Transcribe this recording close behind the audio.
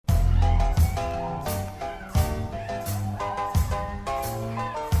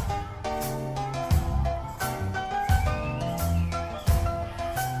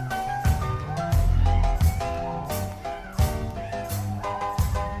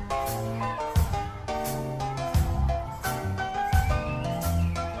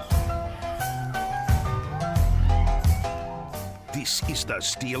This is the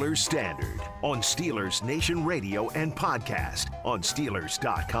Steelers Standard on Steelers Nation Radio and podcast on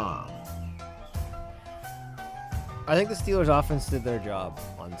Steelers.com. I think the Steelers offense did their job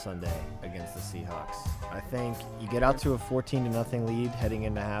on Sunday against the Seahawks. I think you get out to a 14-0 lead heading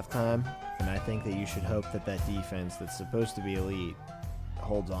into halftime, and I think that you should hope that that defense that's supposed to be elite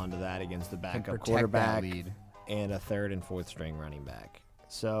holds on to that against the backup quarterback and a third and fourth string running back.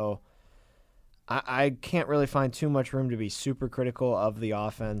 So I can't really find too much room to be super critical of the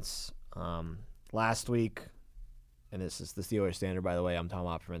offense. Last week, and this is the Steelers Standard, by the way, I'm Tom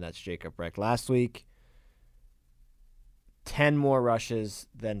Opperman, that's Jacob Reck. Last week, 10 more rushes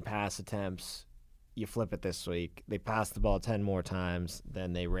than pass attempts. You flip it this week. They passed the ball 10 more times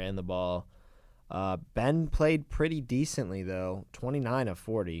than they ran the ball. Ben played pretty decently, though, 29 of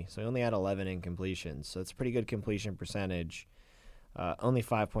 40, so he only had 11 incompletions. So it's a pretty good completion percentage. Only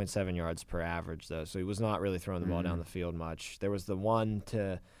 5.7 yards per average, though, so he was not really throwing the ball down the field much. There was the one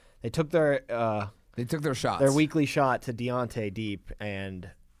to – they took their shots. Their weekly shot to Deontay deep, and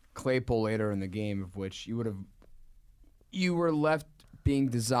Claypool later in the game, of which you were left being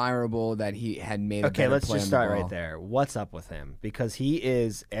desirable that he had made a better play. Okay, let's just start right there. What's up with him? Because he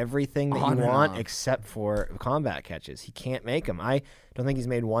is everything that you want except for combat catches. He can't make them. I don't think he's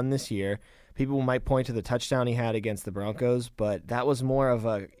made one this year. People might point to the touchdown he had against the Broncos, but that was more of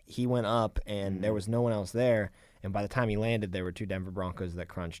a he went up and there was no one else there, and by the time he landed, there were two Denver Broncos that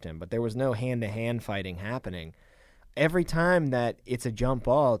crunched him. But there was no hand-to-hand fighting happening. Every time that it's a jump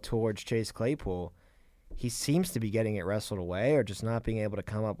ball towards Chase Claypool, he seems to be getting it wrestled away or just not being able to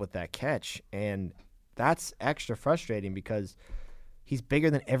come up with that catch. And that's extra frustrating because he's bigger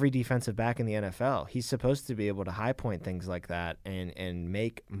than every defensive back in the NFL. He's supposed to be able to high point things like that and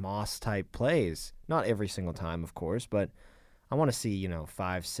make Moss-type plays. Not every single time, of course, but I want to see,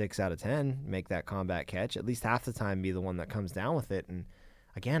 5, 6 out of 10 make that combat catch. At least half the time be the one that comes down with it. And,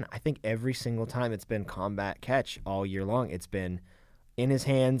 again, I think every single time it's been combat catch all year long, it's been in his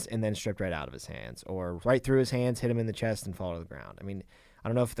hands and then stripped right out of his hands, or right through his hands, hit him in the chest, and fall to the ground. I mean, I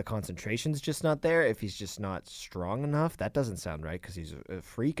don't know if the concentration's just not there, if he's just not strong enough. That doesn't sound right because he's a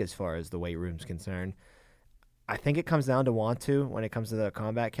freak as far as the weight room's concerned. I think it comes down to want to when it comes to the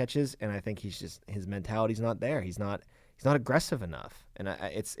combat catches, and I think his mentality's not there. He's not aggressive enough, and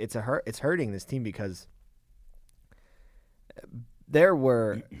it's hurting this team because there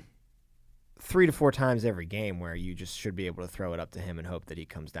were 3 to 4 times every game where you just should be able to throw it up to him and hope that he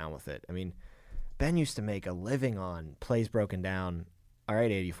comes down with it. I mean, Ben used to make a living on plays broken down. All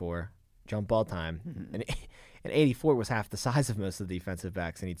right, 84, jump ball time. And 84 was half the size of most of the defensive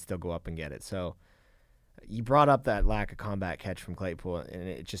backs, and he'd still go up and get it. So you brought up that lack of combat catch from Claypool, and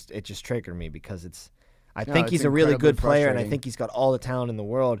it just triggered me because I think he's a really good player, and I think he's got all the talent in the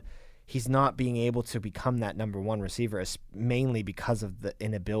world. He's not being able to become that number one receiver, mainly because of the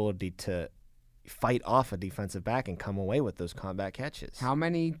inability to fight off a defensive back and come away with those combat catches. How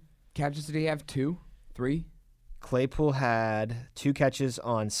many catches did he have? 2? 3? Claypool had 2 catches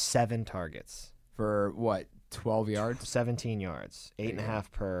on 7 targets. For what, 12 yards? 17 yards.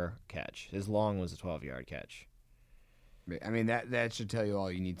 8.5 per catch. His long was a 12-yard catch. I mean, that should tell you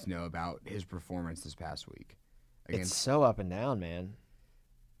all you need to know about his performance this past week. It's so up and down, man.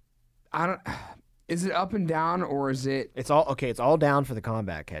 Is it up and down, or is it... It's all down for the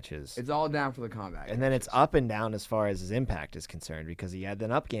combat catches. It's all down for the combat catches. And then it's up and down as far as his impact is concerned because he had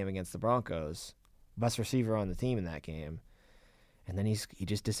an up game against the Broncos, best receiver on the team in that game, and then he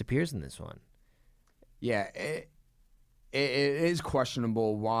just disappears in this one. Yeah, it is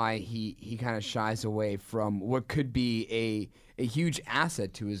questionable why he kind of shies away from what could be a huge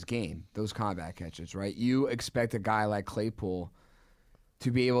asset to his game, those combat catches, right? You expect a guy like Claypool to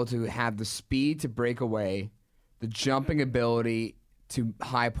be able to have the speed to break away, the jumping ability to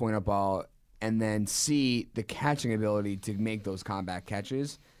high point a ball, and then the catching ability to make those combat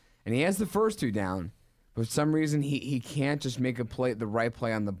catches. And he has the first 2 down, but for some reason he can't just make the right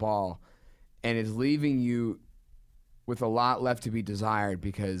play on the ball, and it's leaving you with a lot left to be desired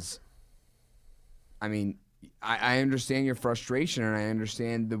because, I mean, I understand your frustration, and I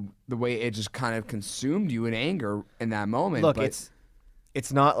understand the way it just kind of consumed you in anger in that moment. Look,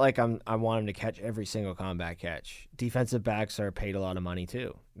 it's not like I want him to catch every single combat catch. Defensive backs are paid a lot of money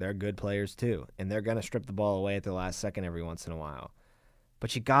too. They're good players too, and they're going to strip the ball away at the last second every once in a while.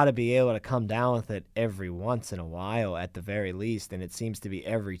 But you got to be able to come down with it every once in a while at the very least, and it seems to be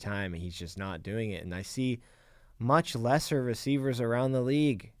every time he's just not doing it. And I see much lesser receivers around the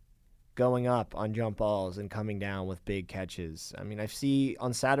league going up on jump balls and coming down with big catches. I mean, I see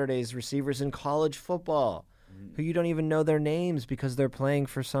on Saturdays receivers in college football who you don't even know their names because they're playing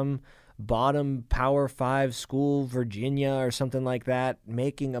for some bottom Power 5 school, Virginia or something like that,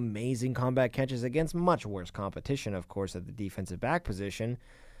 making amazing combat catches against much worse competition, of course, at the defensive back position.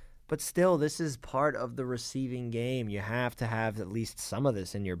 But still, this is part of the receiving game. You have to have at least some of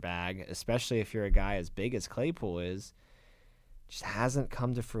this in your bag, especially if you're a guy as big as Claypool is. Just hasn't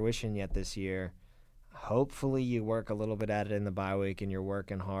come to fruition yet this year. Hopefully you work a little bit at it in the bye week and you're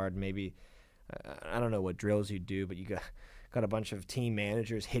working hard. Maybe, I don't know what drills you do, but you got a bunch of team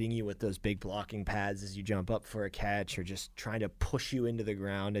managers hitting you with those big blocking pads as you jump up for a catch, or just trying to push you into the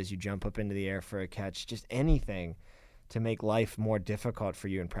ground as you jump up into the air for a catch. Just anything to make life more difficult for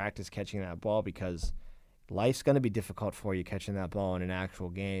you in practice catching that ball, because life's going to be difficult for you catching that ball in an actual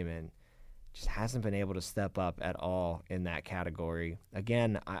game, and just hasn't been able to step up at all in that category.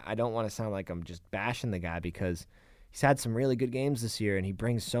 Again, I don't want to sound like I'm just bashing the guy, because he's had some really good games this year and he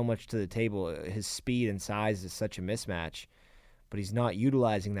brings so much to the table. His speed and size is such a mismatch, but he's not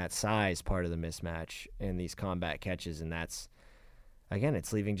utilizing that size part of the mismatch in these combat catches, and that's, again,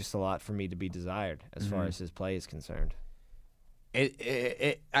 it's leaving just a lot for me to be desired as far as his play is concerned.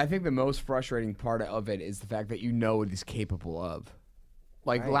 I think the most frustrating part of it is the fact that you know what he's capable of.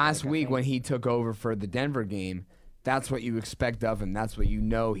 Like last week when he took over for the Denver game, that's what you expect of him. That's what you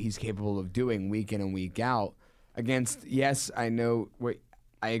know he's capable of doing week in and week out. Against, yes, I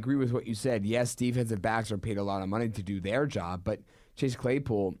agree with what you said. Yes, defensive backs are paid a lot of money to do their job, but Chase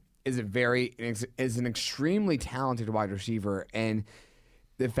Claypool is an extremely talented wide receiver, and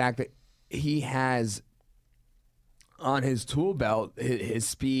the fact that he has on his tool belt his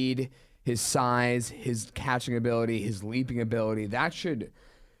speed, his size, his catching ability, his leaping ability, that should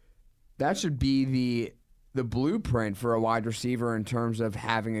be the blueprint for a wide receiver in terms of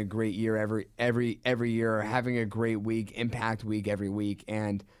having a great year every year, having a great week, impact week every week.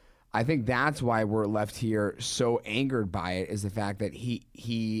 And I think that's why we're left here so angered by it, is the fact that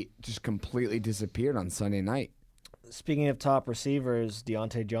he just completely disappeared on Sunday night. Speaking of top receivers,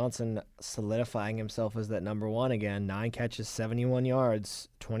 Deontay Johnson solidifying himself as that number one again. 9 catches, 71 yards,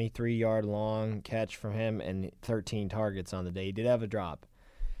 23-yard long catch from him, and 13 targets on the day. He did have a drop.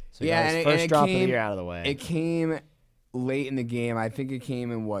 So yeah, and his first drop of the year out of the way. It came late in the game. I think it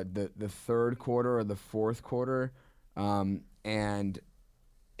came in the third quarter or the fourth quarter, and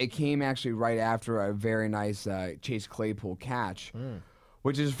it came actually right after a very nice Chase Claypool catch,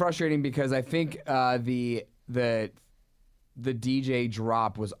 which is frustrating because I think the DJ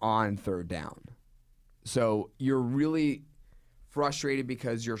drop was on third down. So you're really frustrated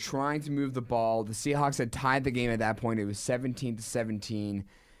because you're trying to move the ball. The Seahawks had tied the game at that point. It was 17-17,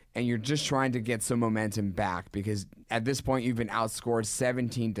 and you're just trying to get some momentum back because at this point you've been outscored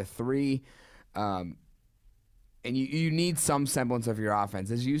 17-3, and you need some semblance of your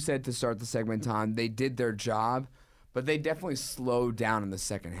offense. As you said to start the segment, Tom, they did their job, but they definitely slowed down in the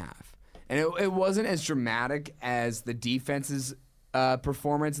second half. And it wasn't as dramatic as the defense's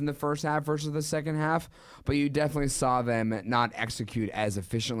performance in the first half versus the second half, but you definitely saw them not execute as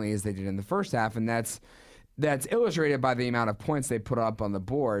efficiently as they did in the first half, and that's illustrated by the amount of points they put up on the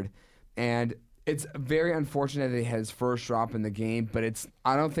board. And it's very unfortunate that he had his first drop in the game, but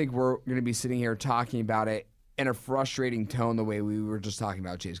I don't think we're going to be sitting here talking about it in a frustrating tone the way we were just talking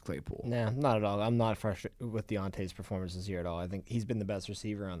about Chase Claypool. No, not at all. I'm not frustrated with Deontay's performances here at all. I think he's been the best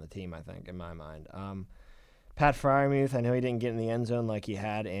receiver on the team, I think, in my mind. Pat Freiermuth, I know he didn't get in the end zone like he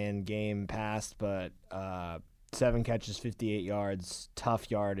had in game past, but 7 catches, 58 yards, tough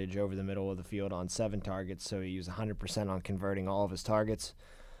yardage over the middle of the field on 7 targets, so he was 100% on converting all of his targets.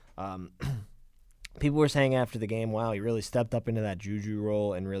 People were saying after the game, wow, he really stepped up into that Juju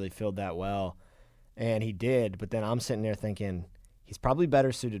role and really filled that well. And he did, but then I'm sitting there thinking he's probably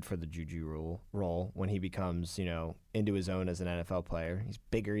better suited for the Juju role when he becomes, into his own as an NFL player. He's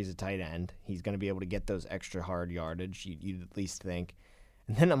bigger. He's a tight end. He's going to be able to get those extra hard yardage, you'd at least think.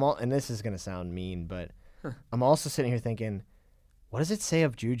 And then and this is going to sound mean, but I'm also sitting here thinking, what does it say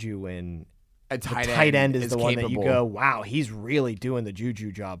of Juju when a tight end is the capable. One that you go, wow, he's really doing the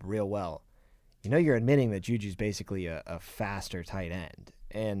Juju job real well. You're admitting that Juju's basically a faster tight end.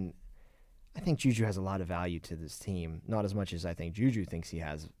 And I think Juju has a lot of value to this team. Not as much as I think Juju thinks he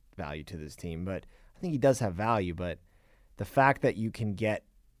has value to this team, but I think he does have value. But the fact that you can get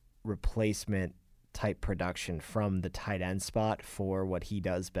replacement type production from the tight end spot for what he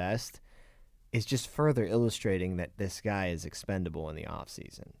does best is just further illustrating that this guy is expendable in the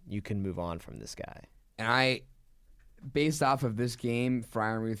offseason. You can move on from this guy. And based off of this game,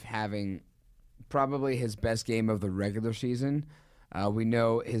 Freiermuth having probably his best game of the regular season, we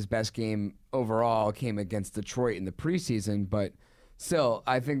know his best game overall came against Detroit in the preseason, but still,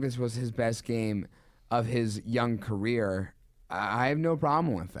 I think this was his best game of his young career I have no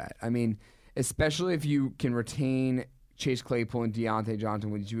problem with that. I mean, especially if you can retain Chase Claypool and Deontay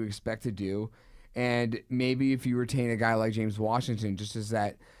Johnson, which you expect to do, and maybe if you retain a guy like James Washington just as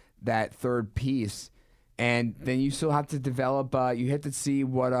that third piece, and then you still have to develop. You have to see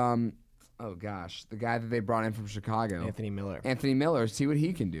what the guy that they brought in from Chicago, Anthony Miller, see what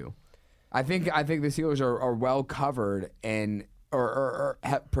he can do. I think the Steelers are well covered and or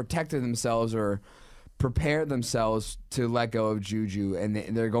have protected themselves or prepared themselves to let go of Juju, and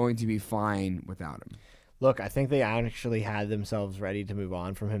they're going to be fine without him. Look, I think they actually had themselves ready to move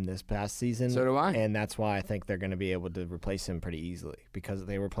on from him this past season. So do I. And that's why I think they're going to be able to replace him pretty easily, because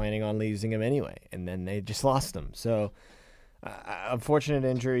they were planning on losing him anyway, and then they just lost him. So, unfortunate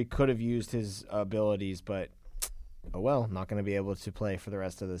injury, could have used his abilities, but oh well, not going to be able to play for the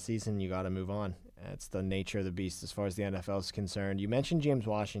rest of the season. You got to move on. It's the nature of the beast as far as the NFL is concerned. You mentioned James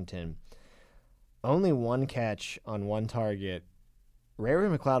Washington. Only one catch on one target. Ray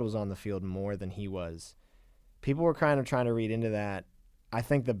McCloud was on the field more than he was. People were kind of trying to read into that. I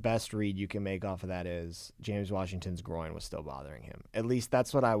think the best read you can make off of that is James Washington's groin was still bothering him. At least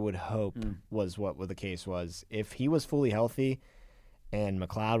that's what I would hope was what the case was. If he was fully healthy and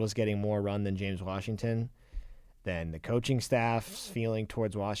McCloud was getting more run than James Washington, then the coaching staff's feeling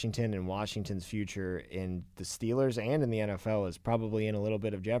towards Washington and Washington's future in the Steelers and in the NFL is probably in a little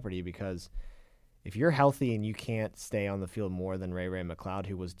bit of jeopardy, because if you're healthy and you can't stay on the field more than Ray McCloud,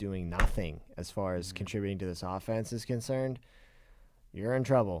 who was doing nothing as far as contributing to this offense is concerned, you're in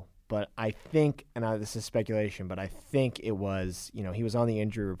trouble. But I think, and this is speculation, but I think it was, he was on the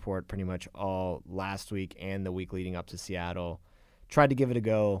injury report pretty much all last week and the week leading up to Seattle. Tried to give it a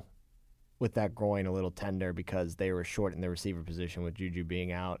go with that groin a little tender because they were short in the receiver position with Juju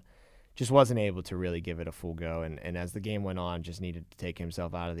being out. Just wasn't able to really give it a full go, and as the game went on, just needed to take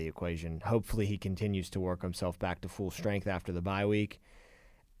himself out of the equation. Hopefully he continues to work himself back to full strength after the bye week,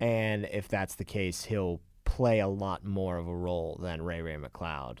 and if that's the case, he'll play a lot more of a role than Ray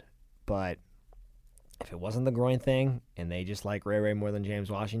Mcloud. But if it wasn't the groin thing, and they just like Ray more than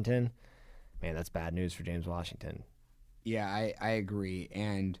James Washington, man, that's bad news for James Washington. Yeah, I agree,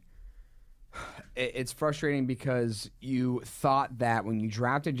 and it's frustrating because you thought that when you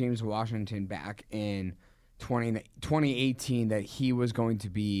drafted James Washington back in 2018 that he was going to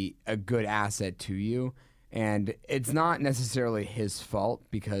be a good asset to you. And it's not necessarily his fault,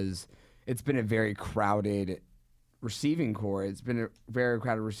 because it's been a very crowded receiving core. It's been a very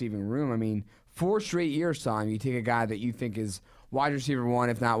crowded receiving room. I mean, 4 straight years, Tom, you take a guy that you think is wide receiver 1,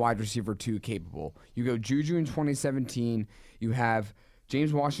 if not wide receiver 2 capable. You go Juju in 2017. You have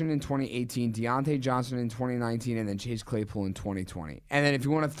James Washington in 2018, Deontay Johnson in 2019, and then Chase Claypool in 2020. And then if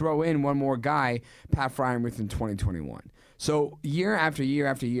you want to throw in one more guy, Pat Freiermuth in 2021. So year after year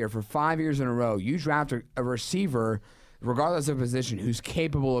after year, for 5 years in a row, you draft a receiver, regardless of position, who's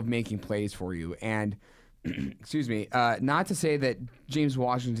capable of making plays for you. And, excuse me, not to say that James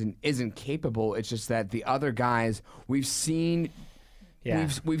Washington isn't capable, it's just that the other guys we've seen... Yeah.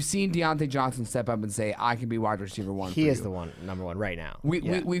 We've seen Deontay Johnson step up and say, I can be wide receiver 1 He is the number one right now.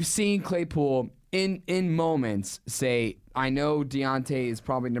 We've seen Claypool in moments say, I know Deontay is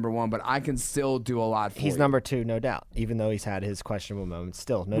probably number 1, but I can still do a lot for you. He's number 2, no doubt, even though he's had his questionable moments.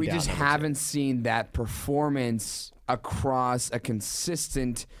 Still, no doubt. We just haven't seen that performance across a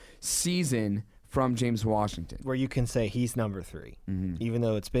consistent season from James Washington. Where you can say he's number 3. Mm-hmm. Even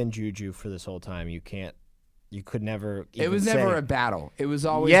though it's been Juju for this whole time, you could never even It was say, never a battle. It was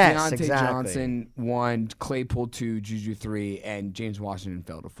always Deontay Johnson 1, Claypool 2, Juju 3, and James Washington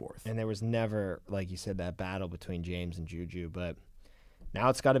fell to 4th. And there was never, like you said, that battle between James and Juju. But now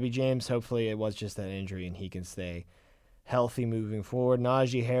it's got to be James. Hopefully it was just that injury and he can stay healthy moving forward.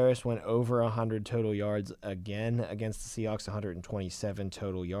 Najee Harris went over 100 total yards again against the Seahawks, 127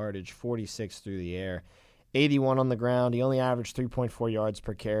 total yardage, 46 through the air. 81 on the ground. He only averaged 3.4 yards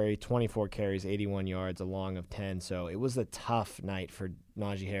per carry, 24 carries, 81 yards, a long of 10. So it was a tough night for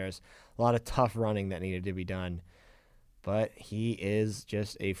Najee Harris. A lot of tough running that needed to be done. But he is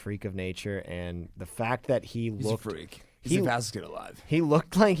just a freak of nature, and the fact that he's a freak. He's the fastest kid alive. He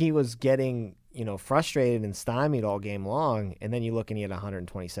looked like he was getting, frustrated and stymied all game long, and then you look and he had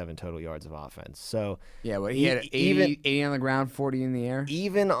 127 total yards of offense. So yeah, well, he had 80 on the ground, 40 in the air.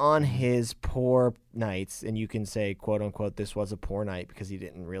 Even on his poor nights, and you can say, quote unquote, this was a poor night because he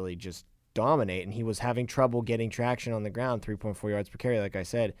didn't really just dominate, and he was having trouble getting traction on the ground, 3.4 yards per carry, like I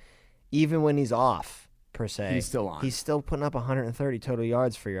said. Even when he's off, per se, he's still on. He's still putting up 130 total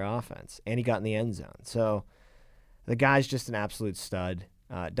yards for your offense, and he got in the end zone. So the guy's just an absolute stud.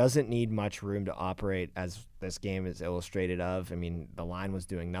 Doesn't need much room to operate, as this game is illustrated of. I mean, the line was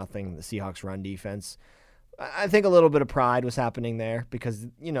doing nothing. The Seahawks' run defense I think a little bit of pride was happening there because,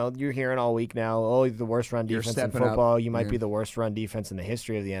 you're hearing all week now, oh, the worst run defense in football. You might be the worst run defense in the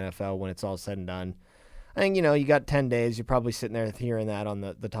history of the NFL when it's all said and done. I think, you got 10 days. You're probably sitting there hearing that on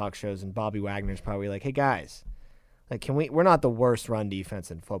the talk shows, and Bobby Wagner's probably like, hey, guys, like, we're not the worst run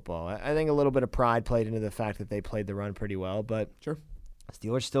defense in football. I think a little bit of pride played into the fact that they played the run pretty well, but sure.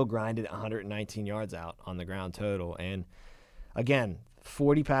 Steelers still grinded 119 yards out on the ground total. And, again,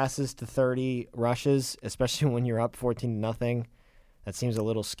 40 passes to 30 rushes, especially when you're up 14-0. That seems a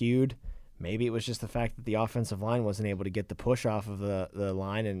little skewed. Maybe it was just the fact that the offensive line wasn't able to get the push off of the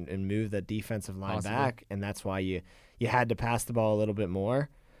line and move the defensive line back, and that's why you had to pass the ball a little bit more.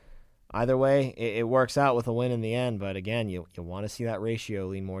 Either way, it works out with a win in the end, but again, you want to see that ratio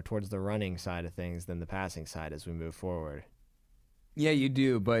lean more towards the running side of things than the passing side as we move forward. Yeah, you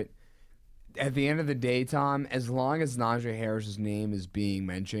do, but at the end of the day, Tom, as long as Najee Harris's name is being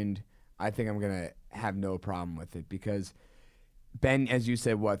mentioned, I think I'm going to have no problem with it because Ben, as you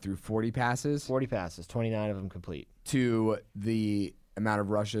said, through 40 passes? 40 passes, 29 of them complete. To the amount of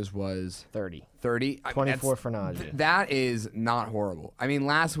rushes was? 30. 30? 24 for Najee. That is not horrible. I mean,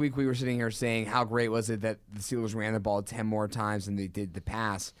 last week we were sitting here saying how great was it that the Steelers ran the ball 10 more times than they did the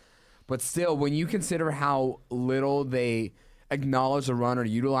pass. But still, when you consider how little they acknowledge the run or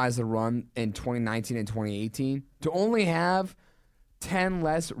utilize the run in 2019 and 2018, to only have 10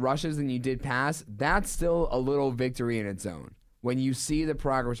 less rushes than you did pass, that's still a little victory in its own. When you see the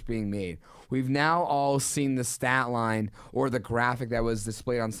progress being made, we've now all seen the stat line or the graphic that was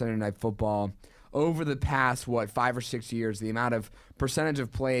displayed on Sunday Night Football over the past, 5 or 6 years, the amount of percentage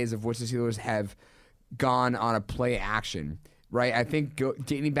of plays of which the Steelers have gone on a play action, right? I think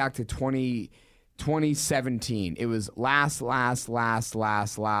dating back to 2017, it was last, all the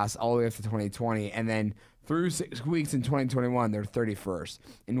way up to 2020, and then through 6 weeks in 2021, they're 31st.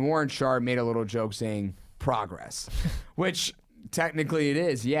 And Warren Sharp made a little joke saying progress, which technically it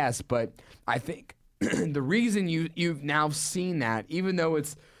is, yes, but I think the reason you've now seen that, even though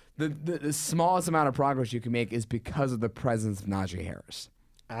it's the smallest amount of progress you can make, is because of the presence of Najee Harris.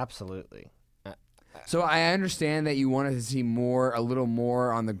 Absolutely. So I understand that you wanted to see a little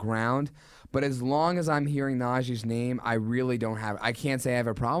more on the ground, but as long as I'm hearing Najee's name, I can't say I have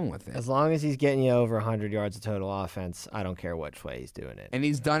a problem with it. As long as he's getting you over 100 yards of total offense, I don't care which way he's doing it. And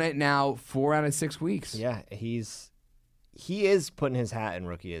he's done it now 4 out of 6 weeks. Yeah, he is putting his hat in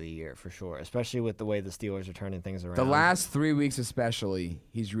Rookie of the Year for sure, especially with the way the Steelers are turning things around. The last 3 weeks especially,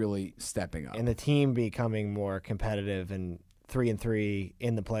 he's really stepping up. And the team becoming more competitive and 3-3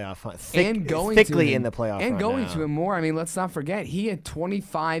 in the playoff hunt. And going thickly to him, in the playoff and hunt going now. to him more. I mean, let's not forget, he had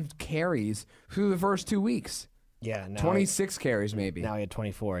 25 carries through the first 2 weeks. Yeah, 26 carries maybe. Now he had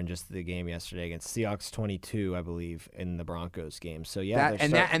 24 in just the game yesterday against Seahawks, 22, I believe, in the Broncos game. So yeah,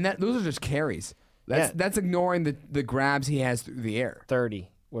 those are just carries. That's ignoring the grabs he has through the air. 30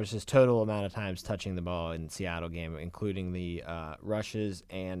 was his total amount of times touching the ball in the Seattle game, including the rushes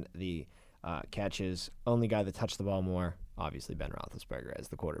and the catches. Only guy that touched the ball more, obviously, Ben Roethlisberger as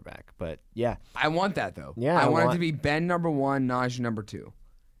the quarterback. But yeah, I want that though. Yeah, I want it to be Ben number 1, Najee number 2.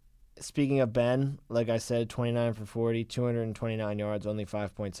 Speaking of Ben, like I said, 29 for 40, 229 yards, only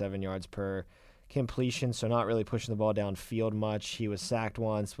 5.7 yards per completion, so not really pushing the ball downfield much. He was sacked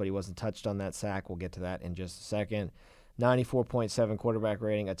once, but he wasn't touched on that sack. We'll get to that in just a second. 94.7 quarterback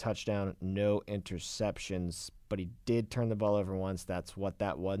rating, a touchdown, no interceptions, but he did turn the ball over once. That's what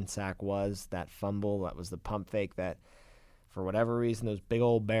that one sack was, that fumble. That was the pump fake that, for whatever reason, those big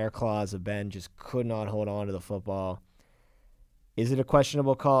old bear claws of Ben just could not hold on to the football. Is it a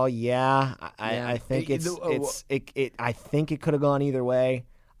questionable call? Yeah, I think I think it could have gone either way.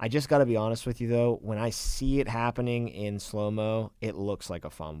 I just got to be honest with you, though. When I see it happening in slow-mo, it looks like a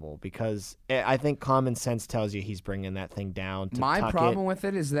fumble because I think common sense tells you he's bringing that thing down to My problem with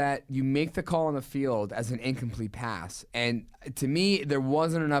it is that you make the call on the field as an incomplete pass, and to me, there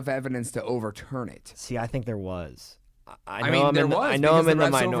wasn't enough evidence to overturn it. See, I think there was. I know I'm in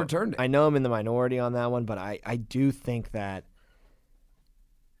the minority on that one, but I do think that,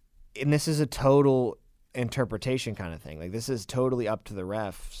 and this is a total interpretation kind of thing. Like, this is totally up to the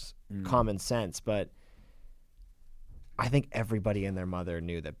refs, common sense, but I think everybody and their mother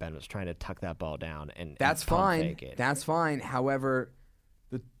knew that Ben was trying to tuck that ball down and that's fine. Fake it. That's fine. However,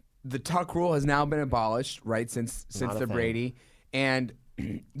 the tuck rule has now been abolished, right, since the Brady, and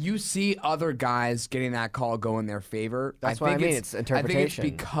you see other guys getting that call go in their favor. That's what I mean. It's interpretation. I think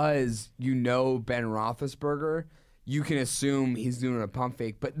it's because you know Ben Roethlisberger. You can assume he's doing a pump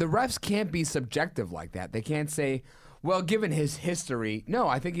fake, but the refs can't be subjective like that. They can't say, well, given his history. No,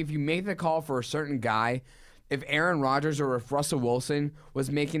 I think if you make the call for a certain guy if Aaron Rodgers or if Russell Wilson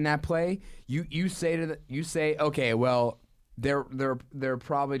was making that play, you say okay, well they're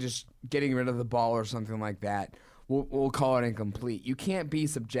probably just getting rid of the ball or something like that. We'll call it incomplete. You can't be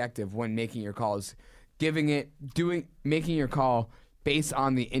subjective when making your calls, making your call based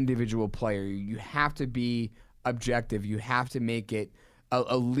on the individual player. You have to be objective. You have to make it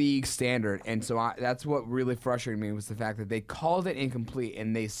a league standard. And so that's what really frustrated me was the fact that they called it incomplete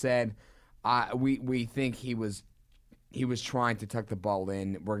and they said, we think he was trying to tuck the ball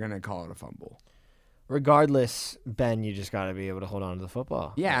in. We're going to call it a fumble. Regardless, Ben, you just got to be able to hold on to the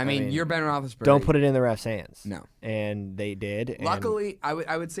football. Yeah, I mean you're Ben Roethlisberger. Don't put it in the ref's hands. No. And they did. Luckily,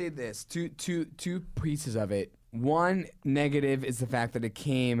 I would say this. Two pieces of it. One negative is the fact that it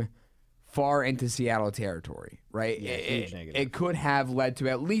came far into Seattle territory, right? Yeah, huge negative. It could have led to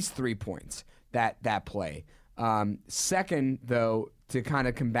at least 3 points, that play. Second, though, to kind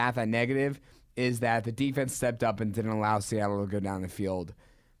of combat that negative, is that the defense stepped up and didn't allow Seattle to go down the field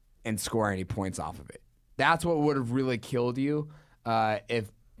and score any points off of it. That's what would have really killed you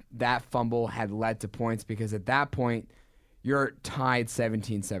if that fumble had led to points, because at that point, you're tied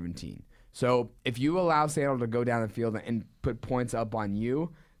 17-17. So if you allow Seattle to go down the field and put points up on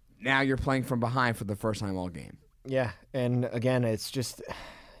you, now you're playing from behind for the first time all game. Yeah, and again,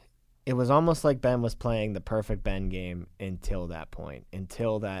 it was almost like Ben was playing the perfect Ben game until that point,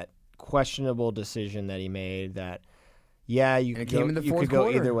 until that questionable decision that he made that, yeah, you could go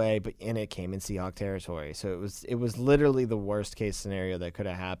either way, and it came in Seahawk territory. So it was literally the worst case scenario that could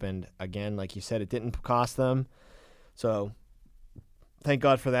have happened. Again, like you said, it didn't cost them. So thank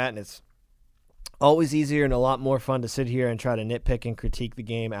God for that, and it's always easier and a lot more fun to sit here and try to nitpick and critique the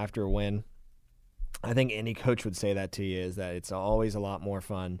game after a win. I think any coach would say that to you, is that it's always a lot more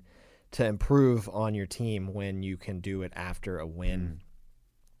fun to improve on your team when you can do it after a win.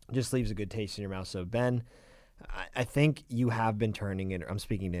 Just leaves a good taste in your mouth. So, Ben, I think you have been turning it. I'm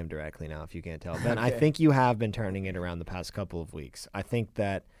speaking to him directly now, if you can't tell. Ben, okay. I think you have been turning it around the past couple of weeks. I think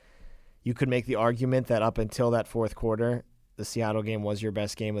that you could make the argument that up until that fourth quarter, the Seattle game was your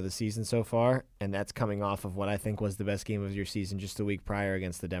best game of the season so far, and that's coming off of what I think was the best game of your season just a week prior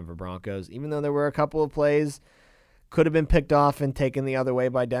against the Denver Broncos. Even though there were a couple of plays could have been picked off and taken the other way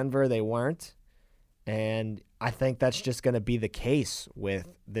by Denver, they weren't. And I think that's just going to be the case with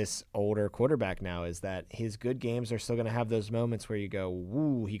this older quarterback now, is that his good games are still going to have those moments where you go,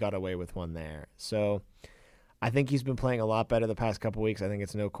 woo, he got away with one there. So I think he's been playing a lot better the past couple weeks. I think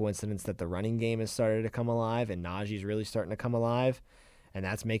it's no coincidence that the running game has started to come alive and Najee's really starting to come alive, and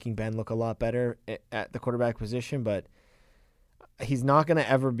that's making Ben look a lot better at the quarterback position. But he's not going to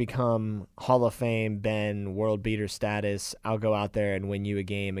ever become Hall of Fame Ben, world beater status. I'll go out there and win you a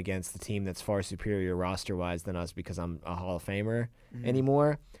game against the team that's far superior roster-wise than us because I'm a Hall of Famer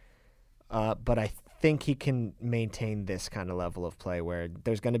anymore. But I think he can maintain this kind of level of play where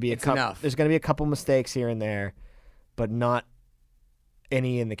there's going to be a couple mistakes here and there, but not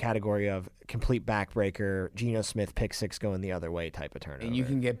any in the category of complete backbreaker, Geno Smith pick six going the other way type of turnover. And you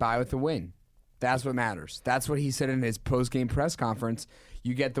can get by with the win. That's what matters. That's what he said in his post-game press conference.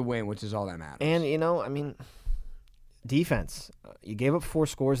 You get the win, which is all that matters. And, defense. You gave up 4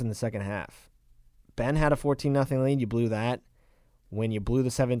 scores in the second half. Ben had a 14-0 lead. You blew that. When you blew the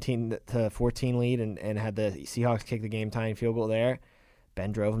 17-14 lead and had the Seahawks kick the game-tying field goal there,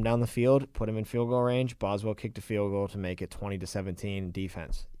 Ben drove him down the field, put him in field goal range. Boswell kicked a field goal to make it 20-17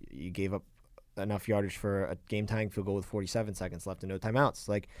 defense. You gave up enough yardage for a game-tying field goal with 47 seconds left and no timeouts.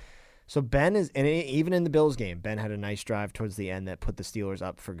 So Ben is, and even in the Bills game, Ben had a nice drive towards the end that put the Steelers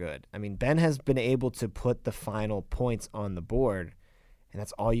up for good. I mean, Ben has been able to put the final points on the board, and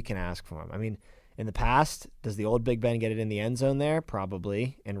that's all you can ask for him. I mean, in the past, does the old Big Ben get it in the end zone there?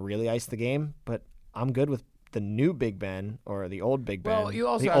 Probably, and really ice the game. But I'm good with the new Big Ben or the old Big Ben. Well, you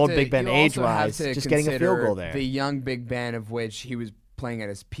also the have old to, Big Ben age-wise, just getting a field goal there. The young Big Ben of which he was playing at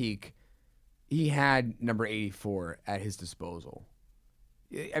his peak, he had number 84 at his disposal.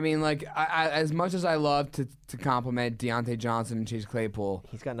 I mean, I as much as I love to compliment Deontay Johnson and Chase Claypool,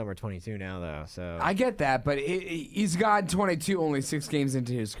 he's got number 22 now, though. So I get that, but he's got 22 only 6 games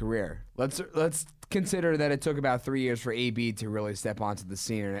into his career. Let's consider that it took about 3 years for AB to really step onto the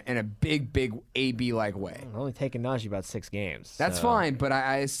scene in a big AB-like way. Only taking Najee about 6 games. That's fine, but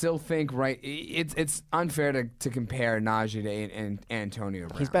I still think it's unfair to compare Najee to Antonio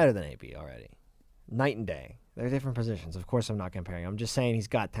Brown. He's better than AB already, night and day. They're different positions. Of course, I'm not comparing. I'm just saying he's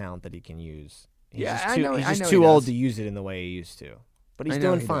got talent that he can use. He's just too old to use it in the way he used to. But he's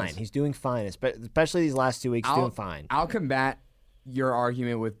doing fine. He's doing fine, especially these last 2 weeks. Doing fine. I'll combat your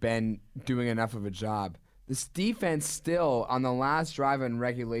argument with Ben doing enough of a job. This defense still, on the last drive in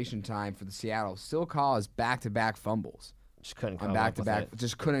regulation time for the Seattle, still caused back-to-back fumbles. Just couldn't on come up with back-to-back. it.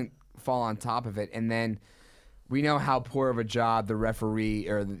 Just couldn't fall on top of it. And then we know how poor of a job the referee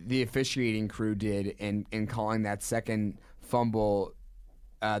or the officiating crew did in calling that second fumble,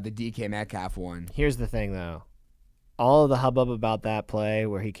 the DK Metcalf one. Here's the thing, though. All of the hubbub about that play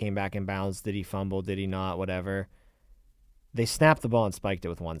where he came back in bounds, did he fumble, did he not, whatever, they snapped the ball and spiked it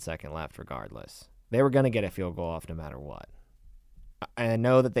with 1 second left regardless. They were going to get a field goal off no matter what. I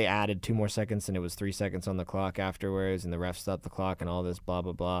know that they added 2 more seconds and it was 3 seconds on the clock afterwards and the ref stopped the clock and all this blah,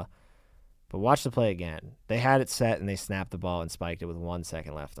 blah, blah. But watch the play again. They had it set and they snapped the ball and spiked it with 1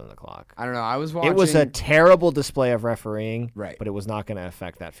 second left on the clock. I don't know. I was watching. It was a terrible display of refereeing, Right. but it was not going to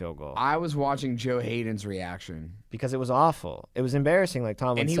affect that field goal. I was watching Joe Hayden's reaction. Because it was awful. It was embarrassing, like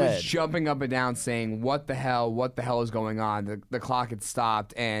Tomlin And he said. was jumping up and down saying, what the hell is going on? The clock had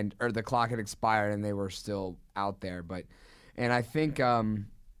stopped or the clock had expired and they were still out there. And I think, oh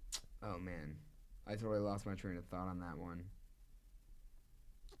man, I totally lost my train of thought on that one.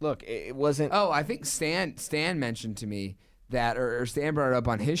 Look, it wasn't. Oh, I think Stan mentioned to me that, or Stan brought it up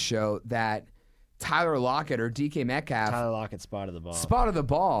on his show, that Tyler Lockett or DK Metcalf Tyler Lockett spotted the ball. spotted the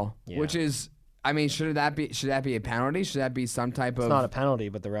ball, Yeah. which is, I mean, should that be a penalty? Should that be some type of? It's not a penalty,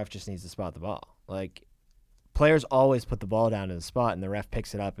 but the ref just needs to spot the ball. Like, players always put the ball down in the spot, and the ref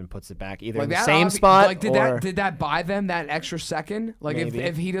picks it up and puts it back either Like in the that same obvi- spot Like, or did that buy them that extra second? Like, Maybe.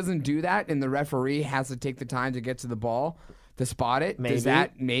 if he doesn't do that and the referee has to take the time to get to the ball to spot it, Maybe. does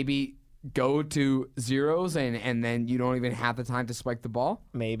that maybe go to zeros and then you don't even have the time to spike the ball?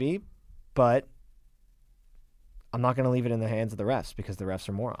 maybe, but I'm not going to leave it in the hands of the refs because the refs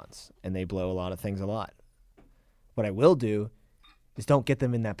are morons, and they blow a lot of things a lot. What I will do is don't get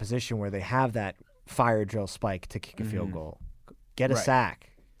them in that position where they have that fire drill spike to kick a field goal. Get a Right.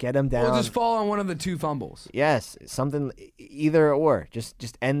 sack. Get them down. Or just fall on one of the 2 fumbles. Yes, something either or.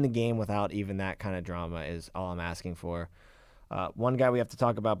 Just end the game without even that kind of drama is all I'm asking for. One guy we have to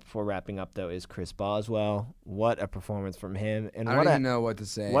talk about before wrapping up, though, is Chris Boswell. What a performance from him. And I don't even know what to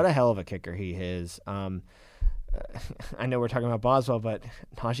say. What a hell of a kicker he is. I know we're talking about Boswell, but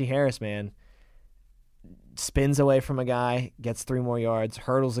Najee Harris, man, spins away from a guy, gets 3 more yards,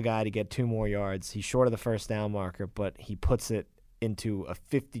 hurdles a guy to get 2 more yards. He's short of the first down marker, but he puts it into a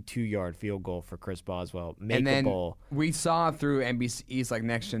 52-yard field goal for Chris Boswell. And then Makeable. we saw through NBC's like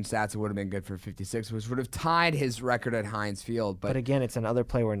Next Gen Stats, it would have been good for 56, which would have tied his record at Heinz Field. But again, it's another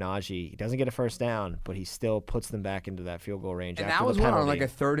play where Najee, he doesn't get a first down, but he still puts them back into that field goal range. and after that was the one penalty. on like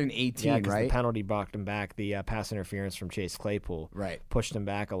a 3rd and 18, Yeah, because right? the penalty brought him back. The pass interference from Chase Claypool pushed him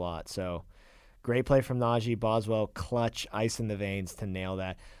back a lot. So great play from Najee. Boswell, clutch, ice in the veins to nail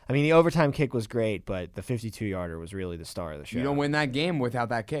that. I mean, the overtime kick was great, but the 52-yarder was really the star of the show. You don't win that game without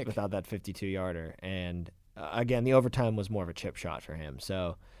that kick. Without that 52-yarder. And again, the overtime was more of a chip shot for him.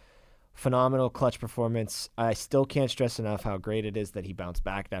 So phenomenal clutch performance. I still can't stress enough how great it is that he bounced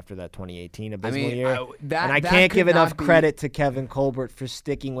back after that 2018 abysmal year. And I can't give enough credit to Kevin Colbert for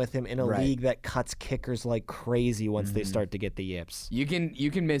sticking with him in a league that cuts kickers like crazy once they start to get the yips. You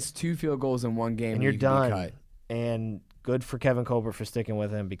can miss 2 field goals in one game And you're you can be done. cut. And good for Kevin Colbert for sticking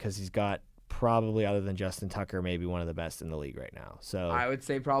with him because he's got probably, other than Justin Tucker, maybe one of the best in the league right now. So I would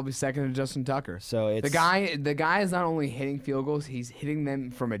say probably second to Justin Tucker. So it's the guy is not only hitting field goals, he's hitting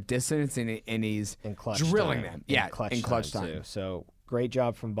them from a distance and he's in clutch drilling time. them. Yeah, in clutch time. time. Too. So great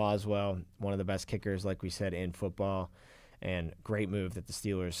job from Boswell, one of the best kickers, like we said, in football, and great move that the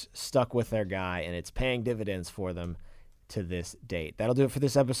Steelers stuck with their guy, and it's paying dividends for them to this date. That'll do it for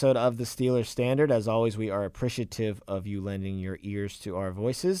this episode of the Steelers Standard. As always, we are appreciative of you lending your ears to our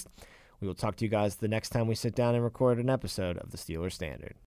voices. We will talk to you guys the next time we sit down and record an episode of the Steelers Standard.